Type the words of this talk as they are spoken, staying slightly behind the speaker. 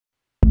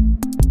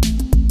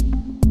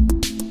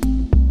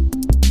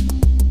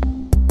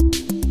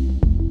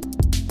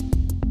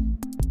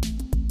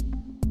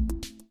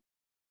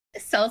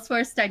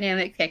Salesforce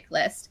Dynamic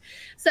Picklist.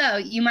 So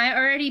you might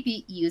already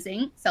be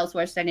using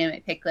Salesforce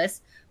Dynamic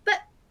Picklist, but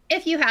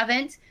if you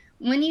haven't,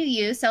 when you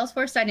use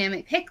Salesforce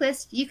Dynamic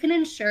Picklist, you can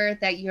ensure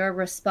that your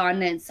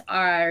respondents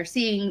are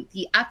seeing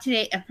the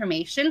up-to-date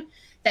information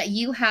that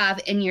you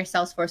have in your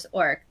Salesforce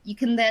org. You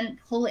can then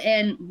pull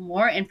in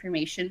more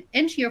information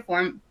into your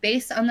form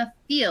based on the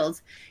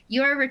fields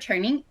you are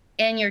returning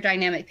in your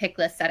dynamic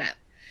picklist setup.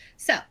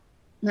 So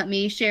let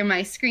me share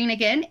my screen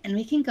again, and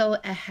we can go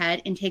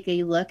ahead and take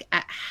a look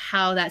at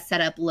how that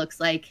setup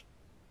looks like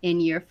in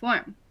your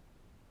form.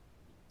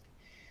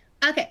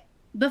 Okay,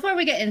 before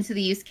we get into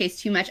the use case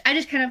too much, I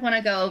just kind of want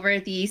to go over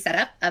the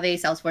setup of a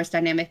Salesforce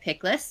dynamic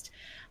picklist.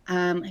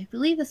 I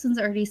believe this one's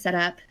already set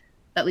up,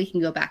 but we can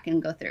go back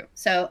and go through.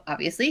 So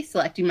obviously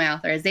selecting my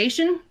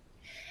authorization.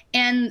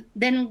 And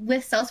then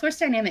with Salesforce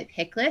Dynamic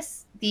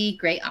Picklist, the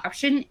great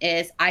option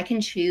is I can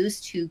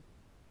choose to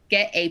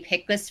get a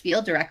picklist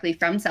field directly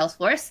from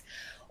Salesforce,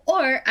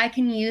 or I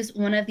can use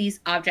one of these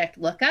object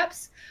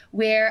lookups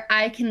where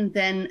I can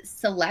then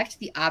select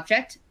the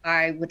object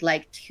I would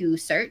like to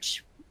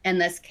search. In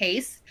this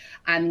case,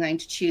 I'm going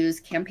to choose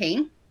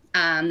campaign.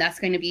 That's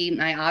going to be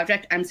my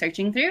object I'm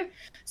searching through.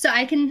 So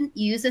I can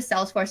use the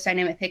Salesforce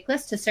Dynamic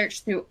Picklist to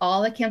search through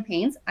all the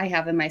campaigns I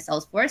have in my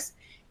Salesforce.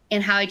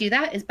 And how I do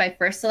that is by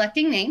first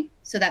selecting name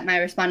so that my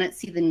respondents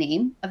see the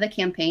name of the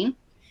campaign.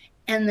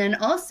 And then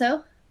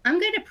also, I'm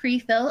going to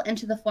pre-fill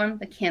into the form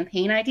the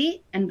campaign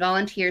ID and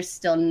volunteers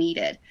still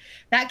needed.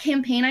 That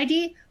campaign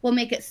ID will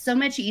make it so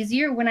much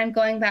easier when I'm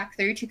going back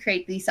through to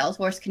create the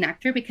Salesforce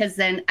connector, because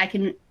then I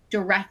can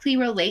directly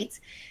relate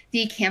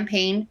the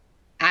campaign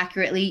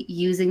accurately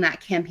using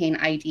that campaign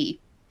ID.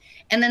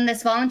 And then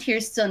this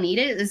volunteers still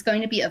needed is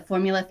going to be a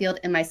formula field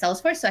in my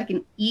Salesforce, so I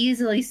can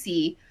easily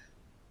see,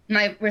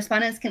 my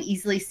respondents can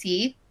easily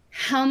see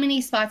how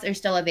many spots are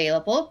still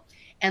available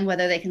and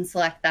whether they can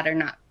select that or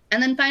not.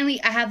 And then finally,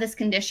 I have this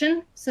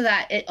condition so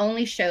that it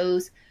only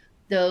shows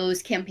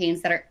those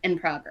campaigns that are in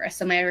progress.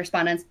 So my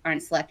respondents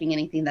aren't selecting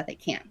anything that they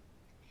can.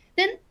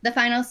 Then the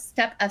final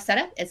step of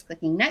setup is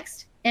clicking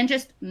next and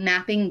just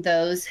mapping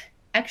those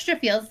extra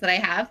fields that I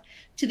have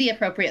to the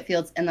appropriate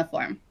fields in the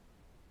form.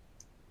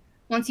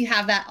 Once you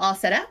have that all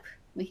set up,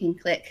 we can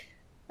click,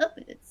 oh,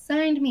 it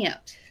signed me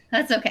out.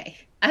 That's okay.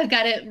 I've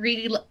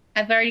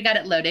already got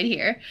it loaded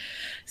here.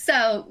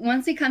 So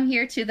once we come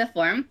here to the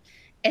form,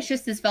 it's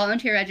just this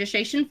volunteer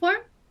registration form,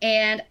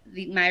 and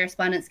my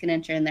respondents can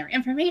enter in their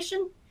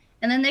information,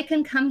 and then they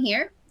can come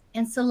here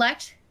and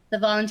select the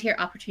volunteer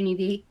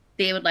opportunity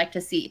they would like to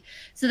see.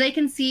 So they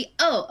can see,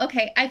 oh,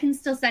 okay, I can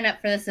still sign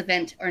up for this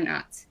event or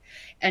not,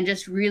 and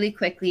just really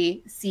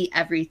quickly see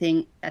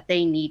everything that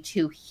they need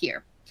to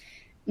here.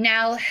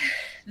 Now,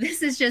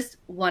 this is just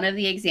one of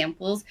the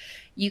examples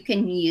you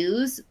can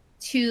use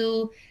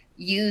to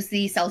use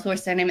the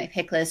Salesforce Dynamic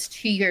Picklist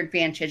to your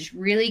advantage.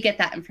 Really get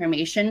that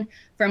information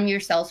from your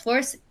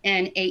Salesforce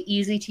in an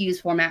easy to use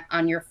format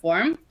on your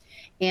form.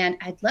 And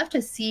I'd love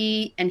to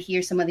see and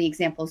hear some of the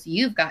examples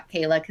you've got,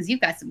 Kayla, because you've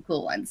got some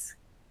cool ones.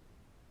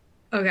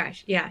 Oh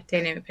gosh, yeah,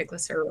 dynamic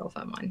picklists are a real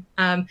fun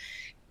one.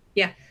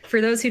 Yeah, for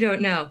those who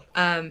don't know,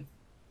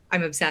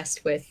 I'm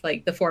obsessed with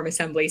like the form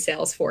assembly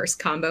Salesforce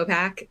combo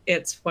pack.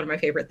 It's one of my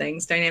favorite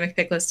things. Dynamic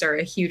picklists are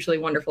a hugely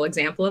wonderful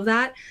example of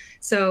that.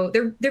 So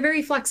they're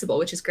very flexible,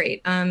 which is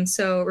great.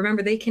 So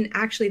remember, they can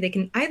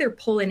either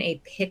pull in a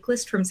pick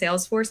list from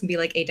Salesforce and be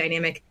like a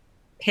dynamic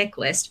pick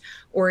list,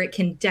 or it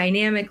can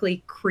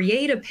dynamically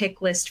create a pick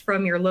list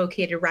from your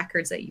located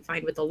records that you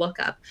find with the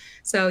lookup.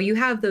 So you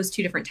have those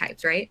two different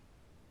types, right?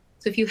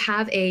 So if you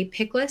have a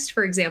pick list,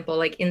 for example,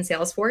 like in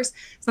Salesforce,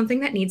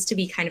 something that needs to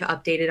be kind of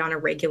updated on a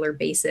regular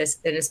basis,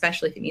 and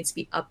especially if it needs to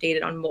be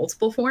updated on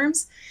multiple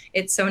forms,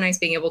 it's so nice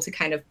being able to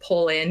kind of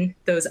pull in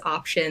those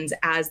options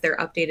as they're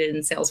updated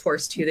in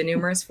Salesforce to the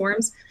numerous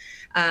forms.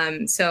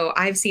 So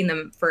I've seen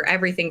them for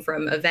everything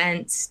from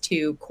events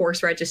to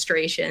course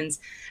registrations,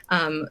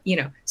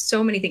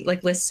 so many things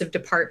like lists of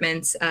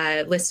departments,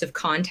 lists of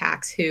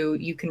contacts who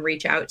you can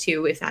reach out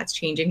to if that's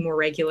changing more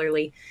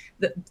regularly.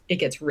 It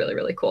gets really,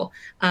 really cool.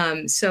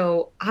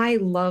 So I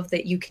love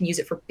that you can use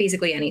it for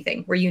basically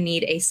anything where you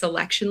need a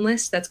selection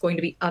list that's going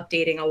to be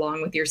updating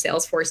along with your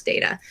Salesforce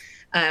data,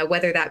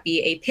 whether that be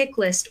a pick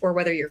list or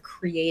whether you're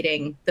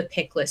creating the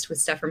pick list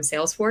with stuff from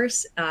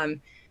Salesforce,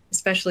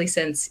 especially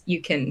since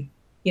you can,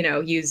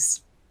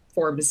 use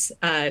forms,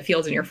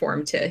 fields in your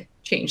form to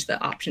change the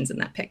options in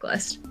that pick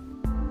list.